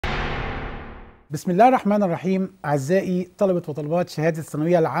بسم الله الرحمن الرحيم. أعزائي طلبة وطلبات شهادة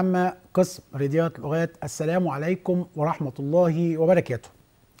الثانوية العامة قسم رياضيات لغات، السلام عليكم ورحمة الله وبركاته.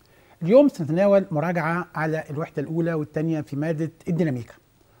 اليوم سنتناول مراجعة على الوحدة الأولى والثانية في مادة الديناميكا.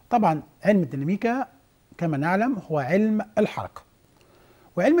 طبعا علم الديناميكا كما نعلم هو علم الحركة،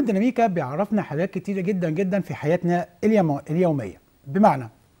 وعلم الديناميكا بيعرفنا حاجات كتيرة جدا جدا في حياتنا اليومية. بمعنى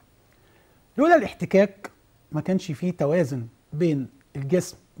لولا الاحتكاك ما كانش فيه توازن بين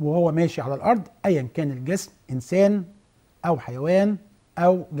الجسم وهو ماشي على الأرض، أيا كان الجسم، إنسان أو حيوان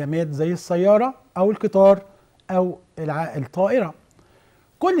أو جماد زي السيارة أو القطار أو الطائرة.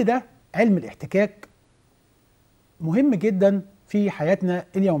 كل ده علم الاحتكاك مهم جدا في حياتنا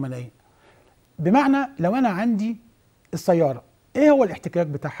اليومية. بمعنى لو أنا عندي السيارة، إيه هو الاحتكاك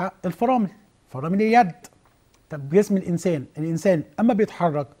بتاعها؟ فرامل اليد. طب جسم الإنسان أما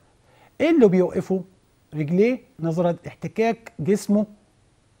بيتحرك إيه اللي بيوقفه؟ رجليه، نظرا احتكاك جسمه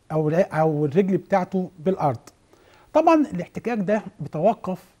أو الرجل بتاعته بالأرض. طبعا الاحتكاك ده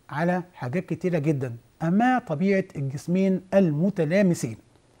بيتوقف على حاجات كتيرة جدا، أما طبيعة الجسمين المتلامسين.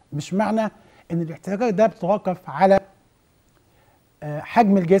 مش معنى إن الاحتكاك ده بيتوقف على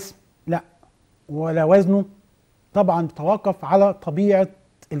حجم الجسم، لا، ولا وزنه. طبعا بيتوقف على طبيعة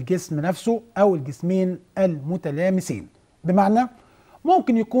الجسم نفسه أو الجسمين المتلامسين. بمعنى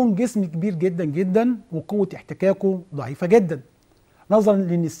ممكن يكون جسم كبير جدا جدا وقوة احتكاكه ضعيفة جدا، نظرا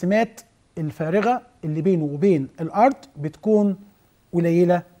لان السمات الفارغة اللي بينه وبين الارض بتكون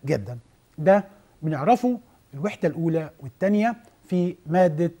قليلة جدا. ده بنعرفه الوحدة الاولى والثانية في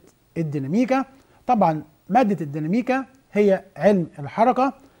مادة الديناميكا. طبعا مادة الديناميكا هي علم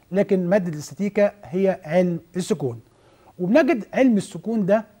الحركة، لكن مادة الاستاتيكا هي علم السكون. وبنجد علم السكون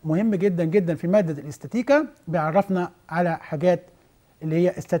ده مهم جدا جدا في مادة الاستاتيكا، بيعرفنا على حاجات اللي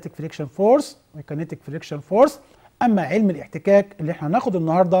هي static friction force وkinetic friction force. اما علم الاحتكاك اللي احنا هناخد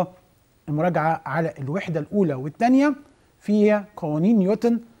النهارده المراجعه على الوحده الاولى والثانيه فيها قوانين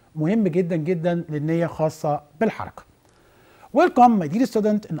نيوتن، مهم جدا جدا لان هي خاصه بالحركه. Welcome my dear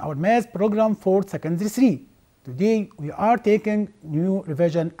student in our math program for secondary 3. Today we are taking new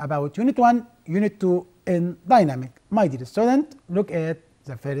revision about unit 1, unit 2 in dynamic. My dear student, look at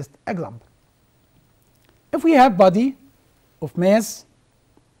the first example. If we have body of mass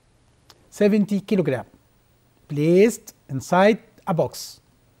 70 kilogram placed inside a box.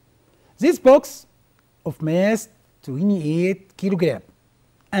 This box of mass 28 kilogram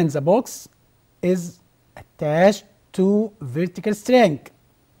and the box is attached to vertical string.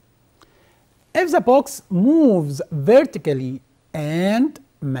 If the box moves vertically and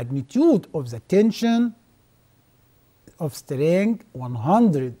magnitude of the tension of string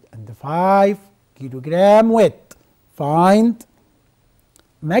 105 kilogram weight, find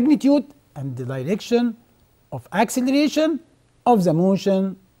magnitude and the direction of acceleration of the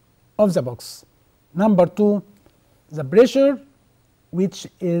motion of the box. Number 2, the pressure which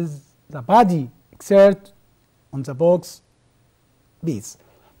is the body exert on the box base.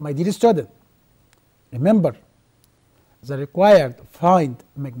 My dear student, remember the required find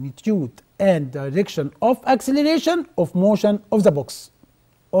magnitude and direction of acceleration of motion of the box.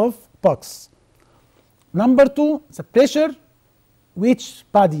 Number 2, the pressure which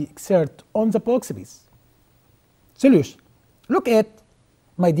body exert on the box base. Solution. Look at,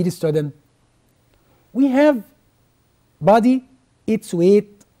 my dear student, we have body, its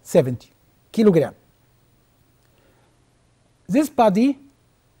weight 70 kilogram. This body,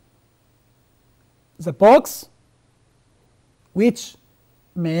 the box, which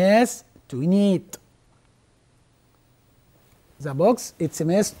mass 28. The box, its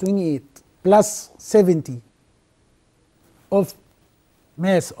mass 28 plus 70 of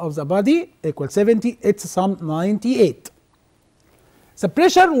mass of the body equals 70, it's sum 98. The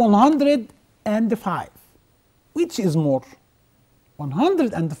pressure 105. Which is more,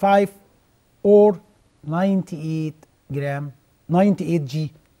 105 or 98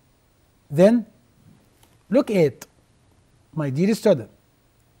 G? Then look at, my dear student,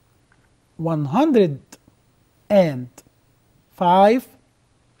 105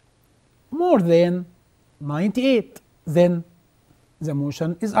 more than 98, then the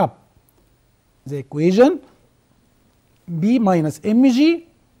motion is up. The equation B minus mg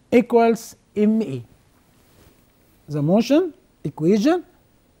equals ma. The motion equation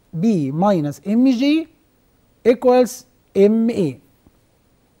B minus mg equals ma.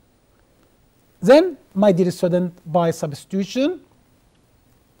 Then, my dear student, by substitution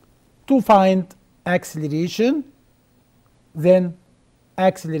to find acceleration, then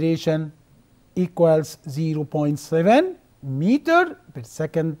acceleration equals 0.7 meter per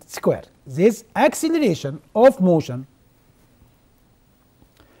second square. This acceleration of motion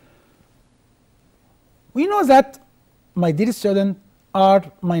We know that, my dear student, R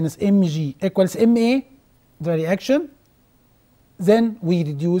minus mg equals ma, the reaction. Then we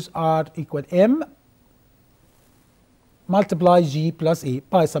reduce R equal m multiply G plus A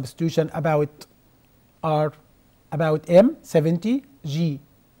by substitution about R, about M 70, G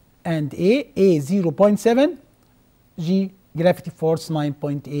and A 0.7, G gravity force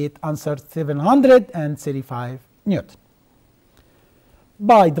 9.8, answer 735 Newton.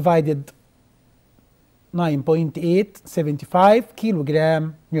 By divided 9.875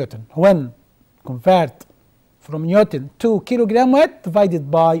 kilogram Newton. When convert from Newton to kilogram watt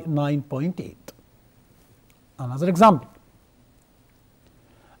divided by 9.8. Another example.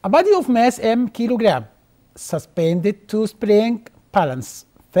 A body of mass m kilogram suspended to spring balance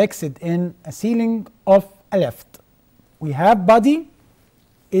fixed in a ceiling of a lift. We have body,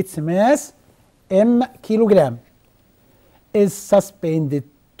 its mass m kilogram is suspended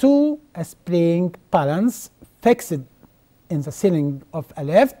to a spring balance fixed in the ceiling of a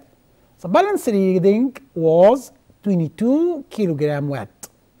lift. The balance reading was 22 kilogram watt.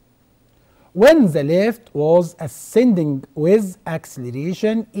 When the lift was ascending with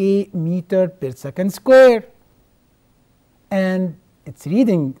acceleration a meter per second square, and its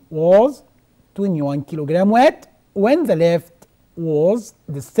reading was 21 kilogram watt when the lift was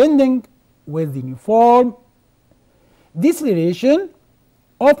descending with uniform deceleration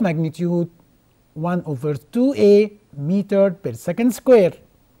of magnitude 1/2a meter per second square.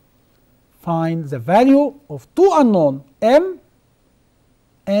 Find the value of two unknown m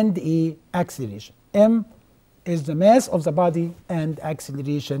and a acceleration. M is the mass of the body and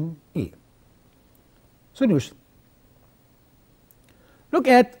acceleration a. Solution. Look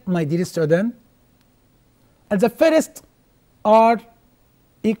at, my dear student, at the first R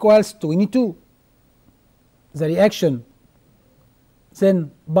equals 22. The reaction,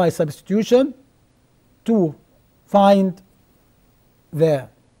 then by substitution to find the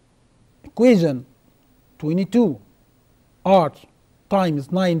equation 22 R times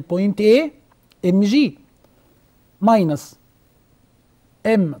 9.a mg minus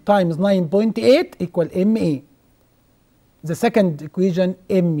m times 9.8 equal ma. The second equation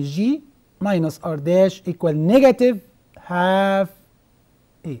mg minus r dash equal negative half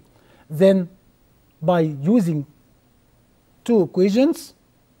a. Then by using two equations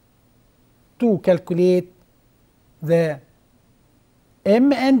to calculate the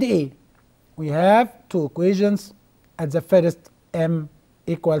m and a, we have two equations. At the first, m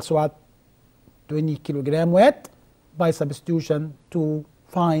equals what? 20 kilogram watt. By substitution to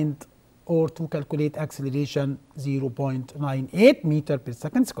find or to calculate acceleration 0.98 meter per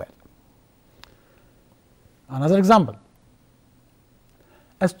second square. Another example.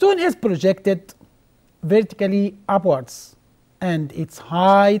 A stone is projected vertically upwards and its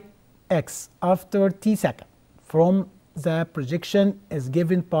height x after t seconds from the projection is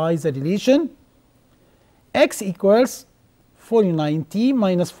given by the relation x equals 49t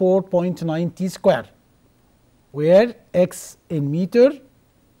minus 4.9t square, where x in meter.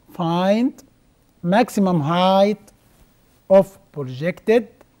 Find maximum height of projected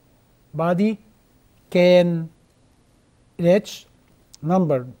body can reach.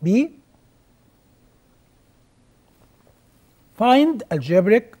 Number B. Find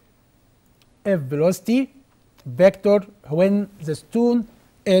algebraic f velocity vector when the stone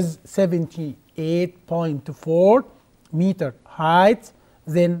is 78.4 meter height,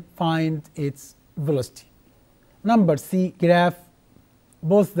 then find its velocity. Number C. Graph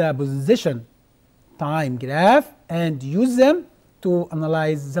both the position time graph and use them to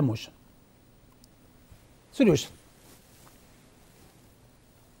analyze the motion. Solution.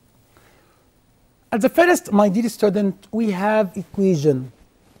 At the first, my dear student, we have equation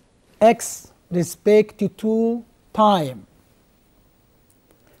x respect to time.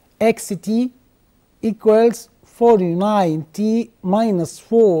 Xt equals 49t minus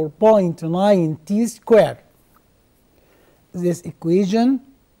 4.9t square. This equation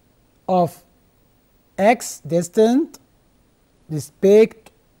of x distant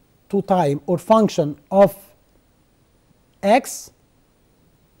respect to time, or function of x,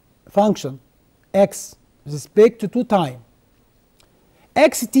 function x respect to time,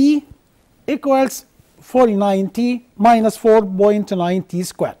 xt equals 49t minus 4.9t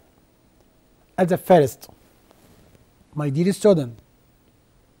square. At the first, my dear student,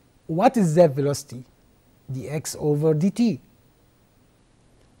 what is the velocity? Dx over dt.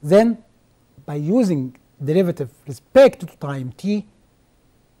 Then by using derivative respect to time t,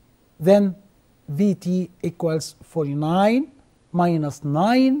 then vt equals 49 minus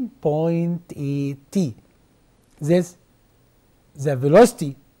 9.8t. This the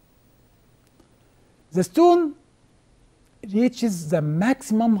velocity The stone reaches the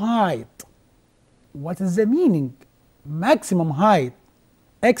maximum height. What is the meaning? Maximum height.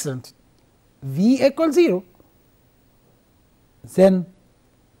 Excellent. V equals 0. Then,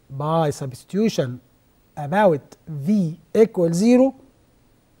 by substitution about V equals 0,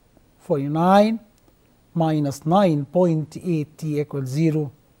 49 minus 9.8 t equals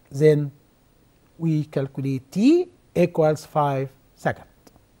 0. Then we calculate t equals 5 seconds.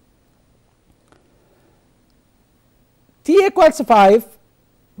 T equals 5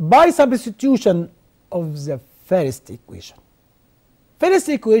 by substitution of the first equation. First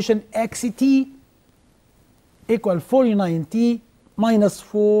equation xt equal 49t minus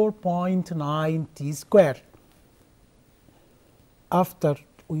 4.9 t square. After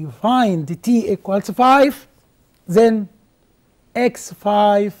we find the t equals 5, then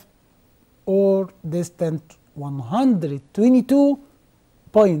x5 or distant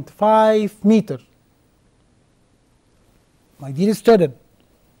 122.5 meter. My dear student,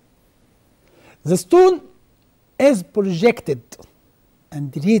 the stone is projected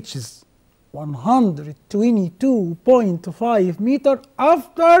and reaches 122.5 meter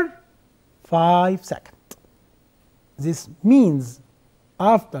after 5 seconds. This means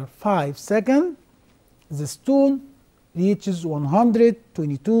after 5 seconds, the stone reaches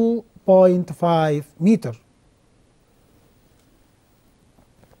 122.5 meter.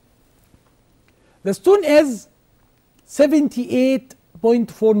 The stone is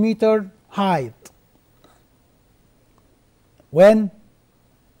 78.4 meter height when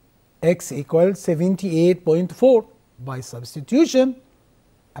x equals 78.4. By substitution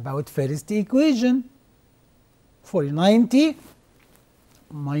about first equation, 490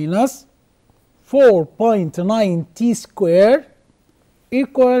 minus 4.9 t square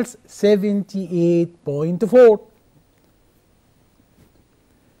equals 78.4.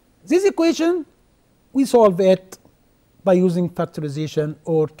 This equation, we solve it by using factorization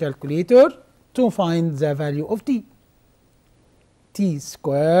or calculator to find the value of t. T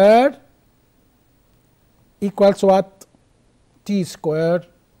square equals what? T square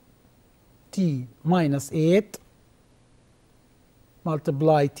t minus 8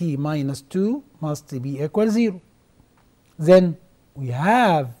 multiply t minus 2 must be equal 0. Then we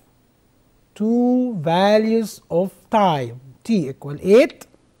have two values of time, t equal 8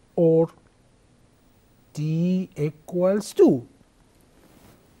 or t equals 2.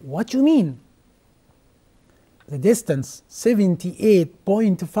 What you mean? The distance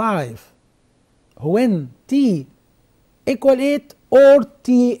 78.5 when t equal 8 or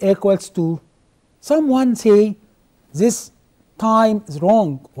t equals 2. Someone say this time is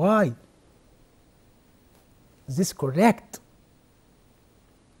wrong. Why? Is this correct?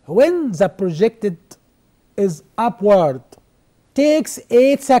 When the projected is upward, takes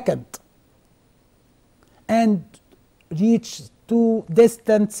 8 seconds and reach to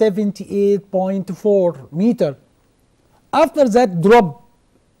distance 78.4 meter. After that drop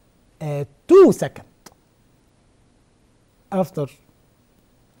 2 seconds. After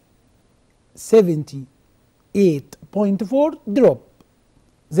 78.4 drop,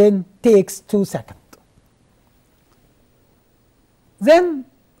 then takes 2 seconds. Then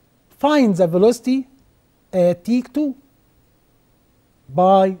find the velocity at t2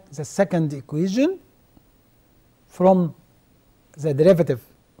 by the second equation from the derivative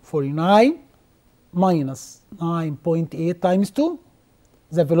 49 minus 9.8 times 2.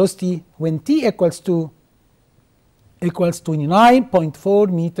 The velocity when t equals 2 equals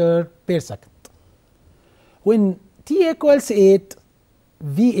 29.4 meter per second. When t equals 8,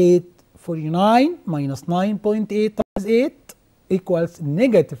 V8 49 minus 9.8 times 8 equals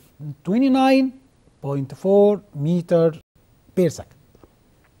negative 29.4 meter per second.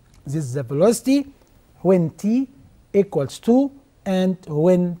 This is the velocity when t equals 2 and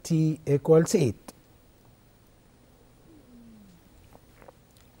when t equals 8.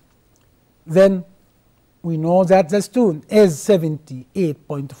 Then we know that the stone is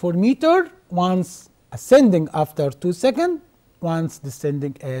 78.4 meter once ascending after 2 seconds, once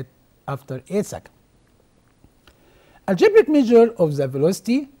descending after 8 seconds. Algebraic measure of the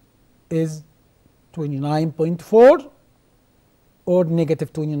velocity is 29.4 or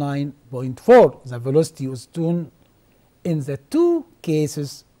negative 29.4. The velocity of stone in the two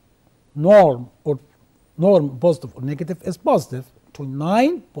cases, norm positive or negative is positive,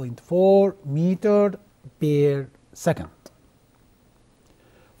 29.4 meter per second.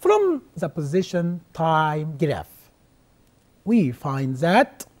 From the position time graph, we find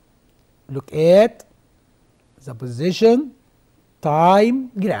that, look at the position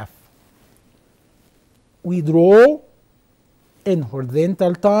time graph. We draw in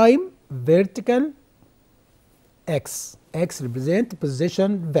horizontal time, vertical x. X represent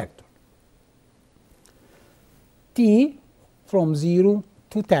position vector. T from 0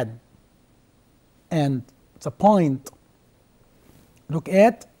 to 10. And the point, look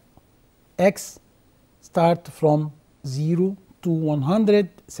at x start from 0 to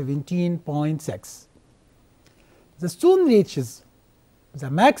 117.6. The stone reaches the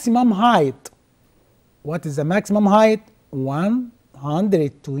maximum height. What is the maximum height?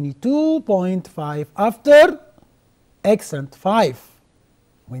 122.5 after x and 5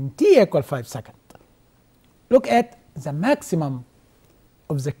 when t equal 5 seconds. Look at the maximum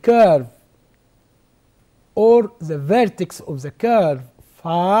of the curve or the vertex of the curve,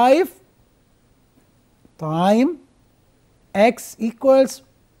 5 time x equals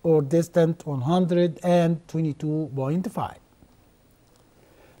or distant 122.5.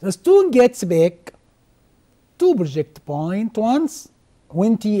 The stone gets back to project point once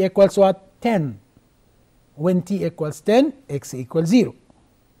when t equals what? 10. When t equals 10, x equals 0.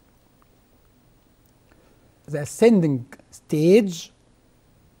 The ascending stage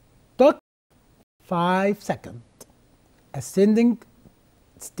took 5 seconds. Ascending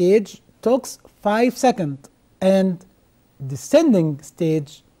stage took 5 seconds and descending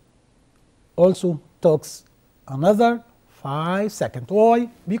stage also took another 5 seconds. Why?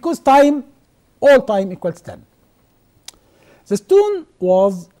 Because time, all time equals 10. The stone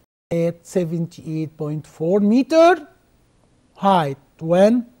was at 78.4 meter height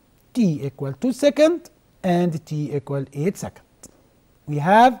when t equal 2 seconds and t equal 8 seconds. We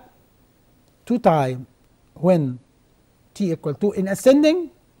have 2 time when t equal 2 in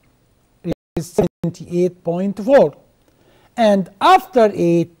ascending is 78.4, and after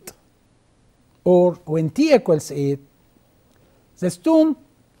 8 or when t equals 8, the stone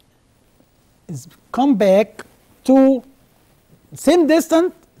is come back to same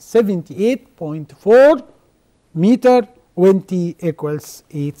distance 78.4 meter when t equals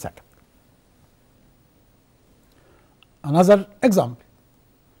 8 seconds. Another example.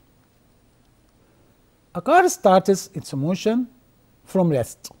 A car starts its motion from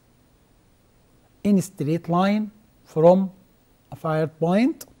rest in a straight line from a fire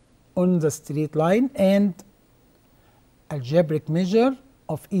point on the straight line, and algebraic measure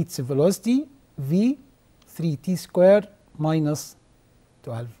of its velocity v 3t square minus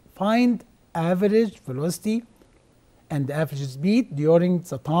 12. Find average velocity and average speed during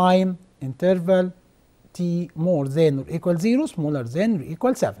the time interval t more than or equal 0, smaller than or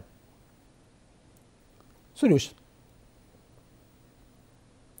equal 7. Solution.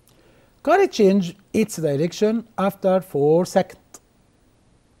 Car change its direction after 4 seconds.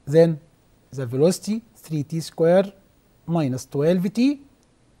 Then the velocity 3t square minus 12t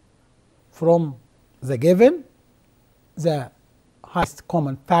from the given, the highest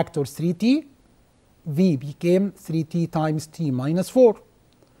common factor 3t, v became 3t times t minus 4.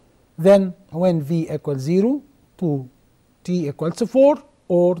 Then when v equals 0 to t equals 4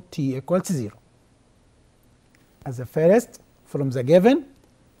 or t equals 0. As the first, from the given,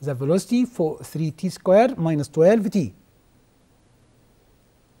 the velocity for 3t square minus 12t.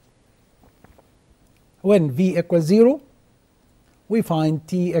 When v equals 0, we find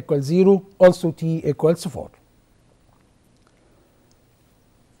t equals 0, also t equals 4.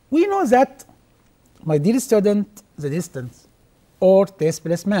 We know that, my dear student, the distance or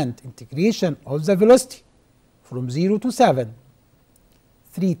displacement integration of the velocity from 0 to 7,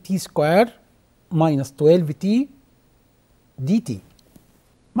 3t square minus 12t dt.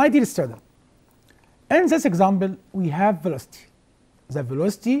 My dear student, in this example we have velocity. The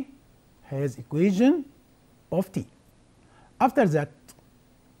velocity has equation of t. After that,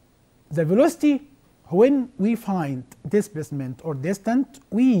 the velocity, when we find displacement or distance,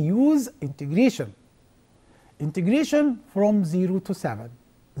 we use integration. Integration from 0 to 7.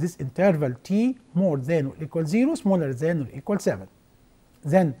 This interval t more than or equal 0, smaller than or equal 7.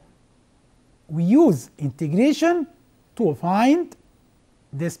 Then we use integration to find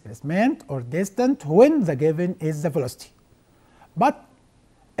displacement or distance when the given is the velocity. But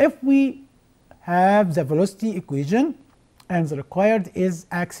if we have the velocity equation and the required is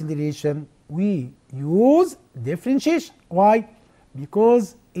acceleration, we use differentiation. Why?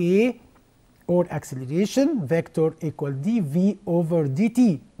 Because a or acceleration vector equal dv over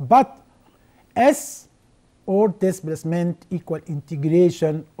dt, but s or displacement equal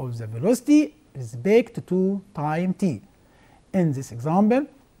integration of the velocity respect to time t. In this example,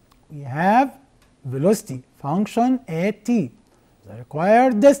 we have velocity function at t, the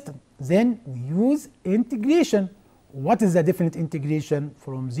required distance. Then we use integration. What is the definite integration?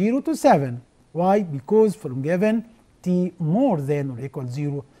 From 0 to 7. Why? Because from given t more than or equal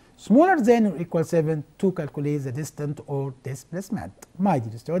 0, smaller than or equal 7 to calculate the distance or displacement. My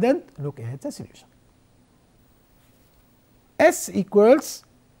dear student, look at the solution. S equals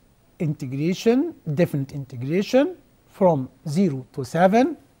integration, definite integration from 0 to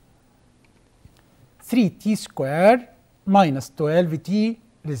 7, 3t squared minus 12t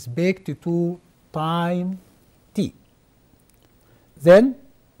respect to time t. Then,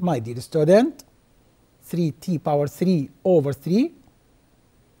 my dear student, 3t power 3 over 3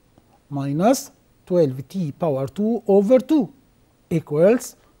 minus 12t power 2 over 2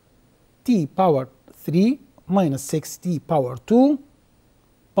 equals t power 3 minus 6t power 2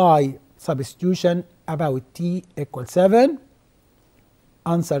 by substitution about t equals 7.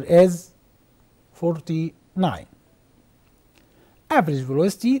 Answer is 49. Average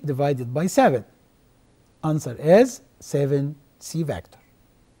velocity divided by 7. Answer is 7c vector.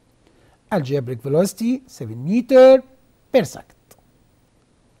 Algebraic velocity 7 meter per second.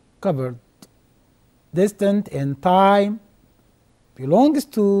 Covered distance and time belongs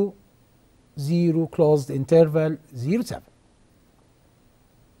to 0 closed interval 0, 7.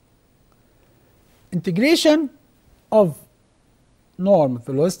 Integration of norm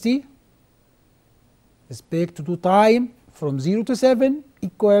velocity respect to time from 0 to 7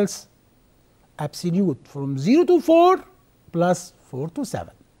 equals absolute from 0 to 4 plus 4 to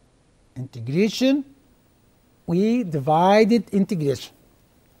 7. Integration, we divided integration.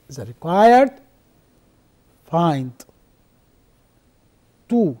 The required find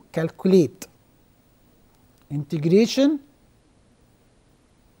to calculate integration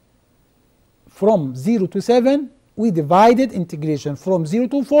from 0 to 7, we divided integration from 0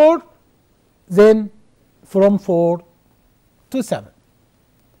 to 4, then from 4 to 7.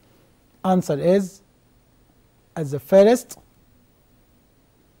 Answer is, as the first,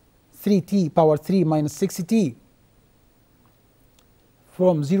 3t power 3 minus 6t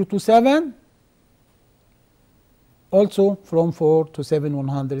from 0 to 7, also from 4 to 7,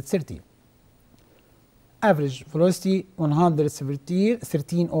 113. Average velocity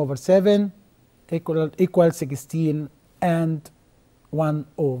 113 over 7 equals 16 and 1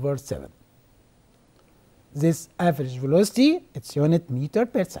 over 7. This average velocity, its unit meter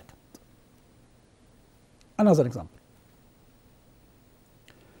per second. Another example.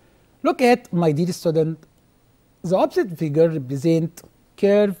 Look at, my dear student, the opposite figure represents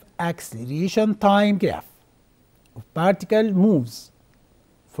curve acceleration time graph of particle moves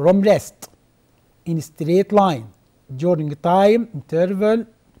from rest in straight line during time interval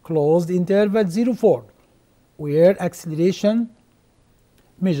closed interval 0,4, where acceleration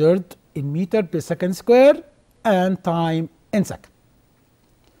measured in meter per second square and time in second.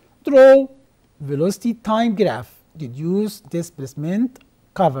 Draw velocity time graph, deduce displacement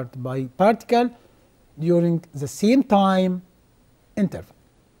covered by particle during the same time interval.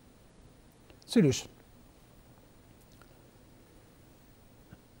 Solution.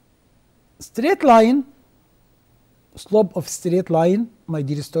 Straight line, slope of straight line, my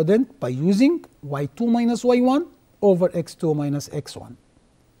dear student, by using y2 minus y1 over x2 minus x1.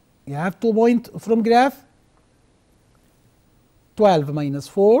 You have 2 points from graph, 12 minus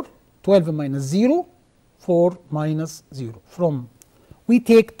 4, 12 minus 0, 4 minus 0. We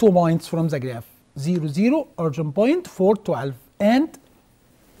take 2 points from the graph, 0, 0, origin point, 4, 12, and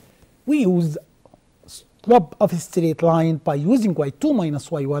we use slope of a straight line by using y2 minus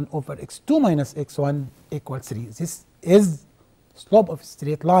y1 over x2 minus x1 equals 3. This is slope of a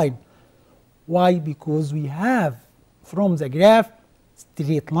straight line. Why? Because we have from the graph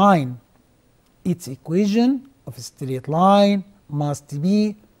straight line. Its equation of a straight line must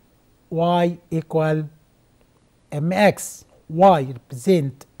be y equal mx. Y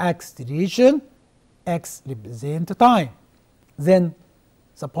represent acceleration, x represent time. Then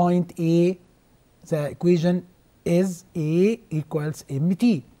the point A, the equation is A equals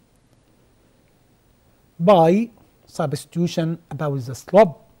mt. By substitution about the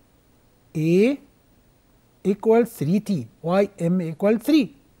slope, A equals 3t, ym equals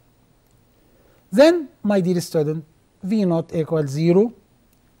 3. Then, my dear student, v naught equals 0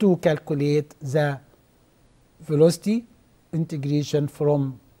 to calculate the velocity integration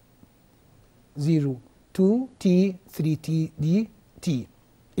from 0 to t, 3t dt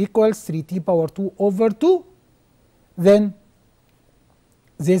equals 3t power 2 over 2. Then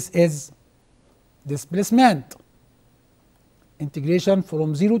this is displacement. Integration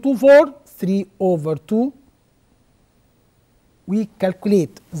from 0 to 4, 3 over 2. We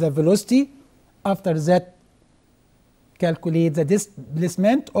calculate the velocity. After that, calculate the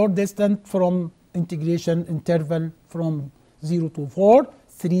displacement or distance from integration interval from 0 to 4,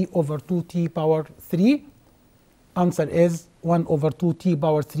 3 over 2t power 3. Answer is 1 over 2t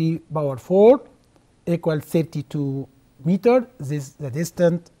power 3 power 4 equals 32 meter. This is the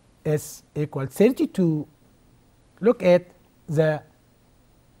distance s equals 32. Look at the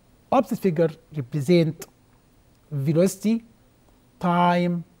opposite figure represent velocity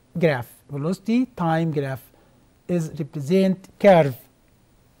time graph. Velocity time graph is represent curve.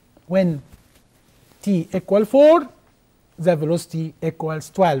 When t equals 4, the velocity equals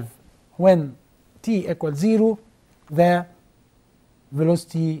 12. When t equals 0, the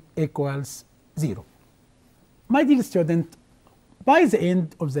velocity equals 0. My dear student, by the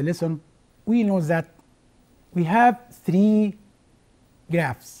end of the lesson, we know that we have 3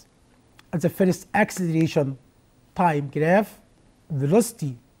 graphs. The first, acceleration time graph,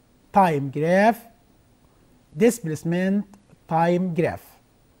 velocity time graph, displacement time graph.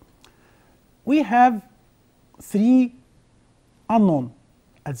 We have 3 unknown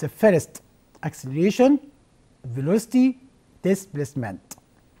at the first, acceleration, velocity, displacement.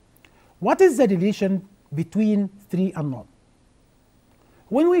 What is the relation between 3 unknown?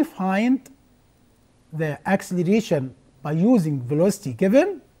 When we find the acceleration by using velocity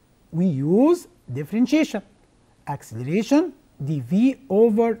given, we use differentiation. Acceleration dv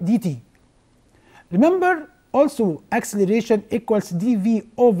over dt. Remember also acceleration equals dv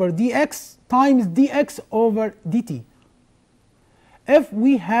over dx times dx over dt. If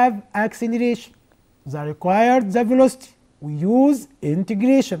we have acceleration that required the velocity, we use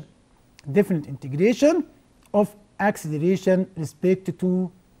integration, different integration of acceleration respect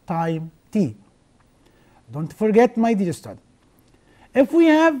to time t. Don't forget, my dear student, if we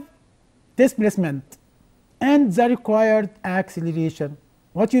have displacement and the required acceleration,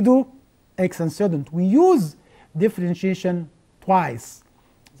 what you do? Excellent student, we use differentiation twice.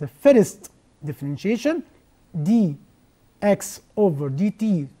 The first differentiation dx over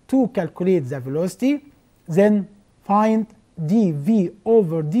dt to calculate the velocity, then find dv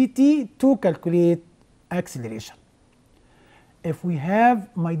over dt to calculate acceleration. If we have,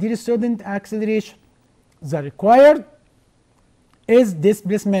 my dear student, acceleration, the required is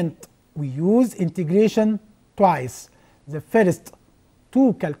displacement, we use integration twice. The first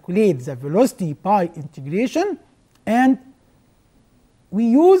to calculate the velocity by integration, and we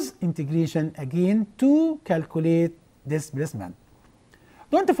use integration again to calculate displacement.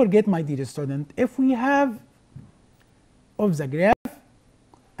 Don't forget, my dear student, if we have of the graph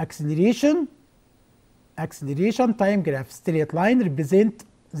acceleration time graph straight line represent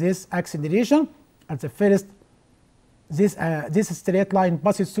this acceleration at the first, this straight line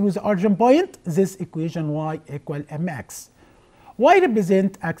passes through the origin point, this equation y equal mx. Y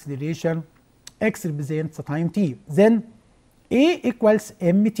represent acceleration, x represents the time t. Then a equals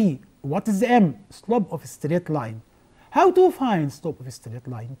mt. What is the m? Slope of a straight line. How to find slope of a straight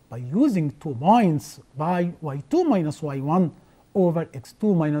line? By using 2 points by y2 minus y1 over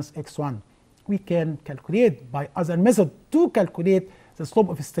x2 minus x1. We can calculate by other method to calculate the slope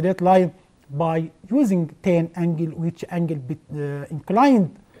of a straight line by using tan angle, which angle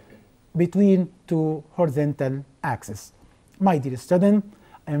inclined between 2 horizontal axes. My dear student,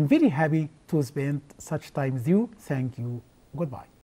 I am very happy to spend such time with you. Thank you. Goodbye.